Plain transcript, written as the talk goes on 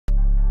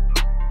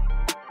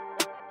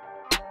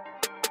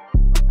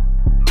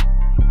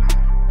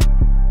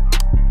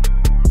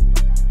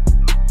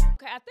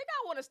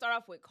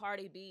start off with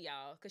Cardi B,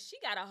 y'all, because she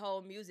got a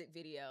whole music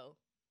video.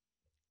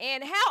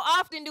 And how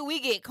often do we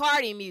get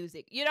Cardi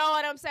music? You know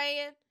what I'm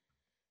saying?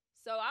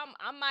 So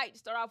I might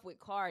start off with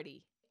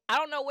Cardi. I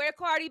don't know where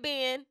Cardi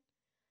been.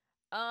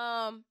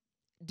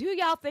 Do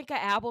y'all think an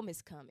album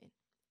is coming?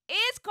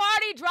 Is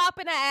Cardi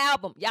dropping an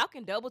album? Y'all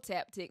can double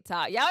tap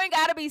TikTok. Y'all ain't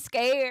gotta be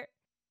scared.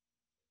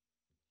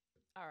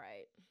 All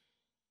right.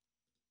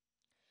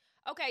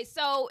 Okay,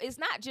 so it's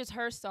not just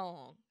her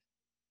song.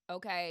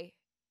 Okay.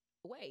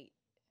 Wait.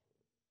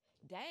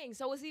 Dang,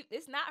 so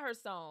it's not her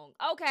song.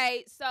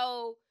 Okay,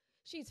 so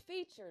she's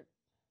featured.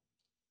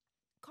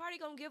 Cardi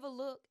gonna give a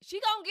look. She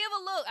gonna give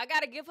a look. I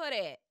gotta give her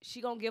that. She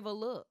gonna give a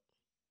look.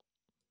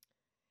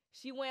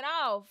 She went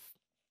off.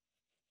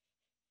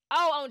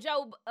 Oh, on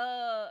Joe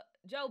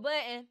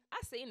Budden. I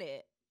seen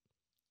it.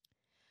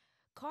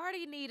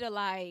 Cardi need to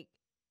I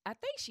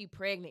think she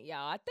pregnant,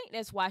 y'all. I think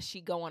that's why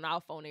she going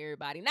off on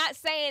everybody. Not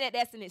saying that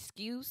that's an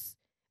excuse,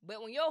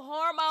 but when your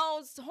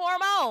hormones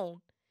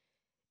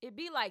it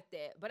be like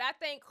that. But I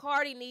think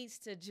Cardi needs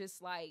to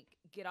just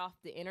get off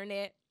the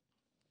internet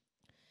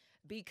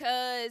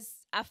because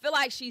I feel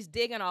like she's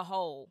digging a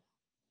hole.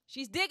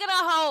 She's digging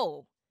a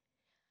hole.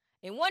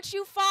 And once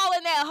you fall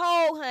in that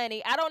hole,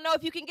 honey, I don't know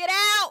if you can get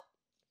out.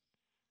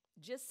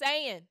 Just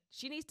saying.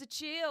 She needs to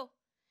chill.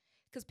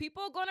 Because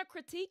people are going to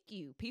critique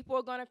you. People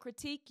are going to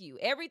critique you.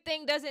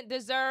 Everything doesn't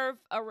deserve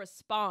a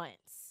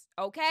response.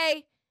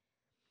 Okay?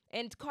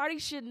 And Cardi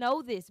should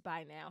know this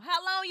by now.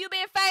 How long you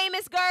been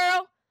famous,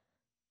 girl?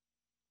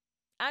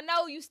 I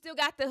know you still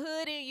got the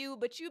hood in you,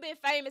 but you been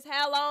famous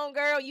how long,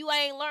 girl? You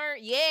ain't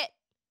learned yet.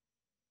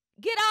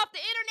 Get off the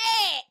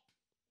internet.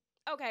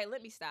 Okay,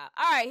 let me stop.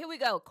 All right, here we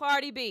go.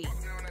 Cardi B.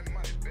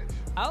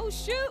 Oh,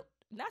 shoot.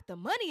 Not the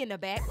money in the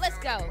back. Let's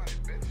go.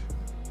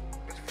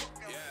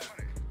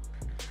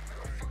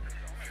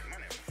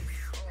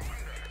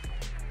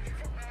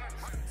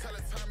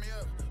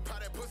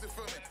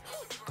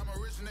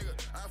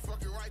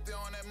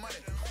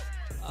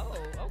 Oh,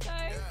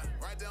 okay. Yeah,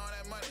 right there on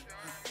that money.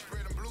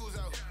 Spread them blues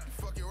out.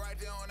 Fuck you right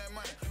there on that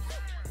money.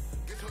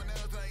 Get your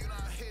nails done, you know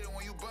I hate it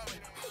when you bum me.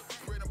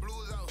 Spread them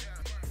blues out.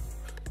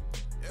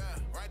 Yeah,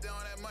 right there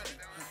on that money.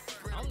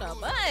 On the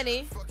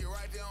money. Fuck you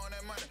right there on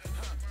that money.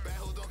 Bad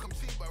hoes don't come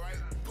cheap, alright?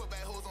 Put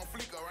bad hoes on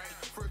fleek, alright?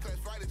 First class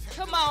fighter.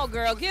 Come on,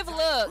 girl, give a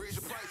look. Raise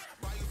your price,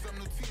 buy you some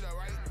new teeth,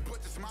 alright?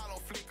 Put your smile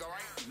on fleek,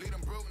 alright? Lead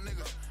them broke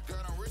niggas.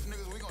 Girl, them rich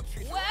niggas, we gon'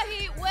 treat you.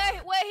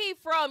 Where he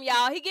from,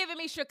 y'all? He giving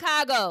me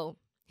Chicago.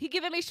 He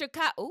giving me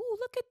Chicago. Ooh,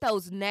 look at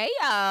those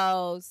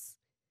nails.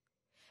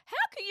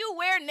 How can you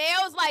wear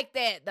nails like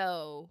that,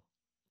 though?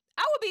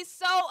 I would be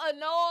so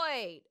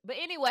annoyed. But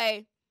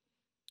anyway,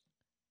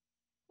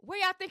 where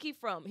y'all think he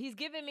from? He's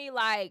giving me,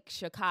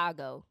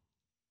 Chicago.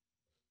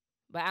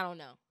 But I don't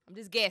know. I'm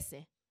just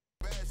guessing.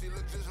 Bad, she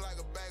look just like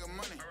a bag of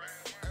money.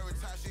 Every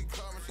time she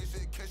call me, she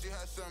said, can she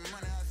have some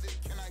money? I said,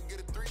 can I get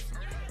a threesome?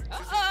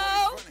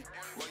 Uh-oh.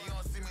 Well, you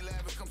don't see me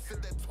laughing, come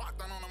sit that twat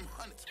down on them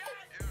hundreds.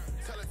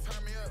 Tell her,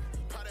 turn me up,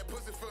 pop that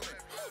pussy for me.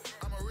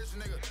 I'm a rich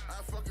nigga,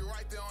 I fuck you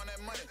right there on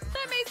that money.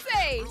 Let me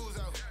see. Blues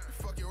out,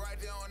 fuck you right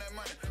there on that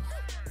money.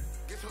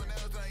 Get your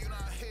nails done, you know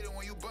I hate it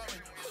when you bum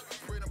me.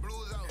 Spread the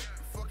blues out,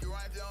 fuck you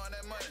right there on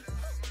that money.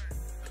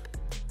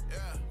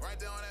 Yeah, right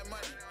there on that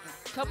money.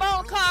 Come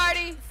on,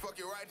 Cardi. Fuck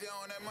you right there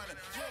on that money.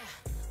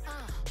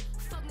 Yeah,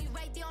 fuck me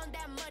right there on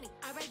that money.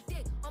 I write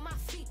dick on my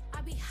feet.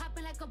 I be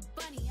hopping like a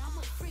bunny. I'm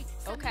a freak.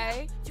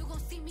 Okay. You gon'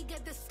 see me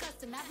get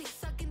disgusting. I be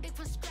sucking dick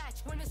from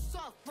scratch. When it's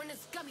soft, when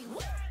it's gummy.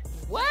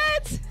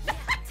 What? Yeah,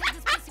 take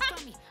this pussy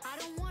from me. I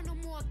don't want no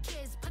more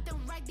kids. Put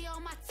them right there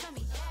on my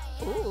tummy.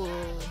 Ooh.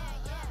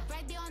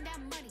 Right there on that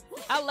money.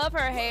 I love her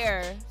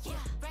hair. Yeah,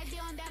 right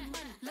there on that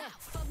money. Look,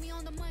 fuck me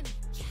on the money.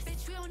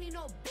 Bitch, we don't need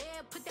no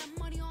bed. Put that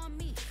money on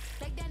me.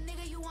 Like that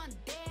nigga you want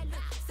dead.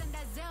 Look, send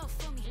that Zell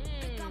for me.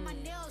 Pick out my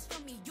nails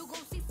for me. You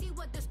gon' see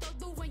what the store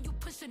do when you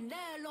push a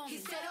nail on me. He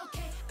said,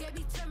 okay,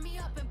 baby, turn me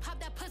up and pop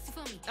that pussy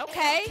for me.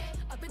 Okay.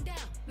 Up and down,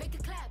 make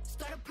it clap,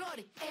 start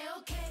applauding.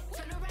 Okay,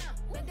 turn around,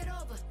 bend it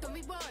over, don't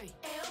be boring.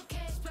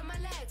 Okay, spread my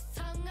legs,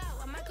 tongue out,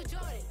 I'm Michael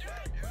Jordan.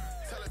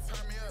 Tell her,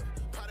 turn me up,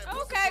 pop that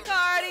pussy Okay, for me.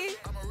 Cardi.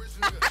 I'm a rich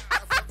nigga, I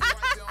fuck you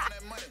right there on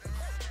that money.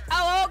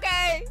 Oh,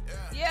 okay.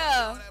 Yeah.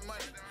 Yeah.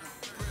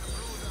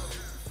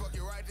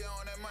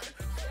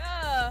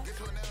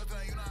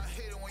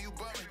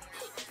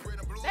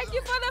 Thank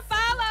you for the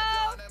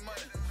follow.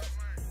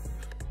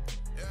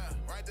 Yeah,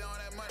 right there on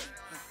that money.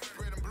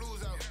 Spread them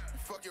blues out.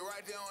 Fuck you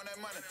right there on that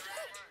money.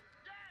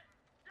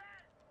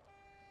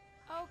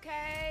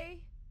 Okay.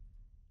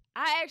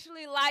 I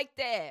actually like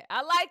that.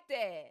 I like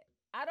that.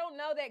 I don't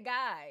know that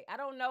guy. I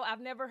don't know.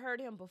 I've never heard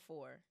him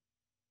before.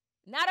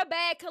 Not a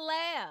bad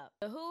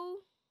collab. Who?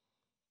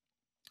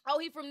 Oh,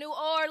 he from New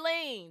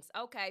Orleans.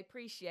 Okay,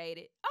 appreciate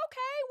it.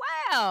 Okay,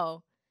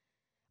 wow.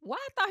 Why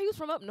I thought he was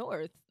from up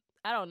north.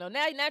 I don't know.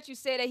 Now you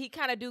say that, he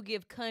kind of do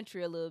give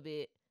country a little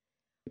bit.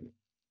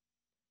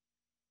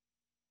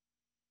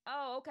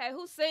 Oh, okay.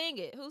 Who sing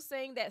it? Who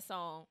sing that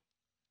song?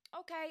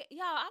 Okay,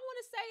 y'all, I want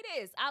to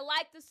say this. I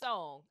like the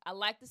song. I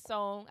like the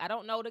song. I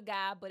don't know the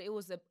guy, but it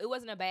wasn't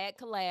a bad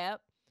collab.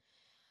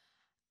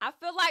 I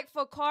feel like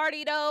for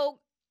Cardi, though,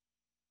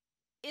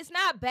 it's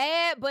not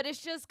bad, but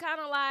it's just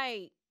kind of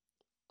like,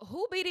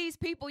 who be these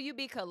people you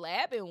be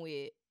collabing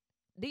with?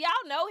 Do y'all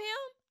know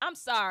him? I'm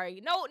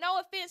sorry. No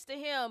offense to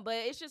him, but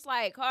it's just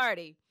like,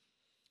 Cardi,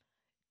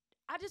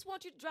 I just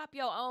want you to drop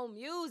your own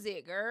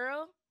music,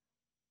 girl.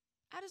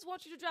 I just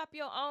want you to drop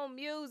your own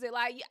music.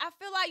 Like, I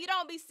feel like you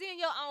don't be seeing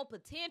your own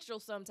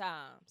potential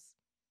sometimes.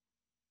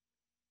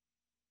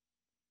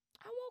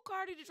 I want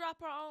Cardi to drop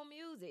her own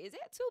music. Is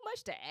that too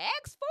much to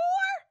ask for?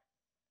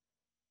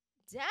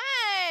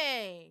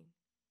 Dang.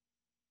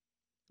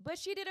 But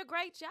she did a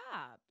great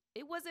job.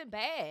 It wasn't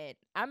bad.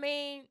 I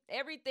mean,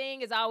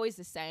 everything is always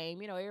the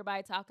same. You know,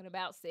 everybody talking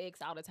about sex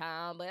all the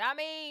time. But I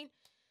mean,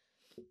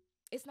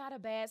 it's not a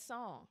bad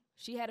song.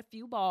 She had a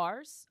few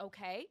bars,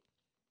 okay?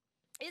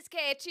 It's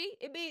catchy.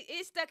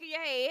 It's stuck in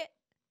your head.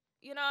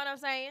 You know what I'm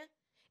saying?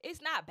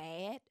 It's not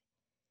bad.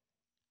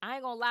 I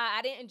ain't gonna lie,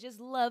 I didn't just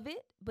love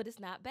it, but it's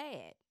not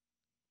bad.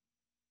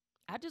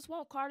 I just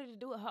want Cardi to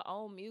do her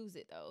own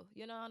music, though.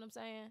 You know what I'm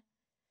saying?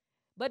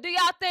 But do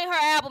y'all think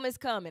her album is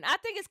coming? I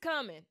think it's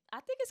coming.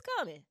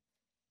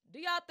 Do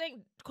y'all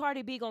think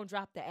Cardi B gonna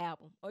drop the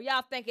album? Or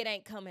y'all think it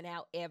ain't coming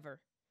out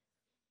ever?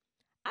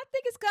 I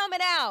think it's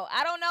coming out.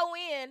 I don't know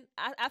when.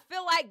 I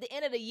feel like the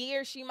end of the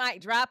year she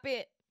might drop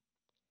it.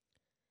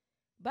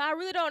 But I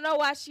really don't know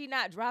why she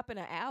not dropping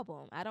an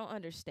album. I don't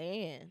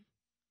understand.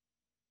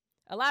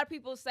 A lot of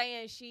people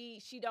saying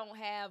she don't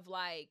have,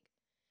 like,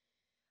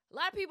 a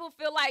lot of people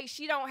feel like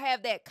she don't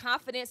have that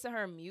confidence in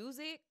her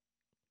music.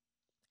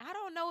 I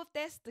don't know if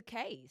that's the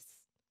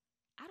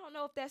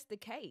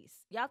case.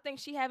 Y'all think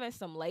she having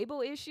some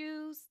label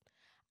issues?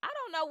 I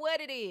don't know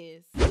what it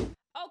is.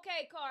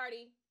 Okay,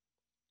 Cardi.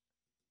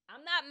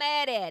 I'm not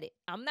mad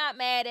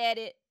at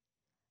it.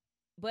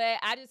 But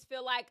I just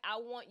feel like I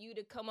want you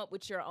to come up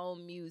with your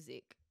own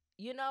music.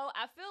 You know,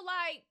 I feel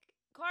like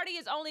Cardi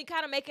is only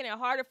kind of making it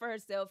harder for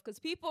herself because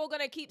people are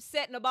going to keep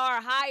setting the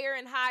bar higher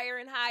and higher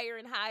and higher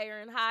and higher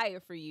and higher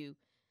for you.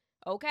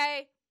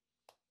 Okay?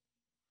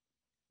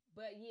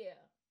 But yeah,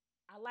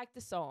 I like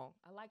the song.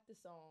 It was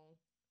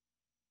cute.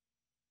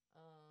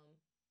 All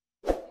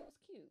right.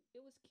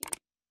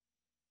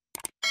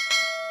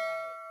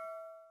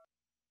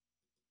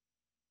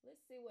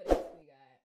 Let's see what else.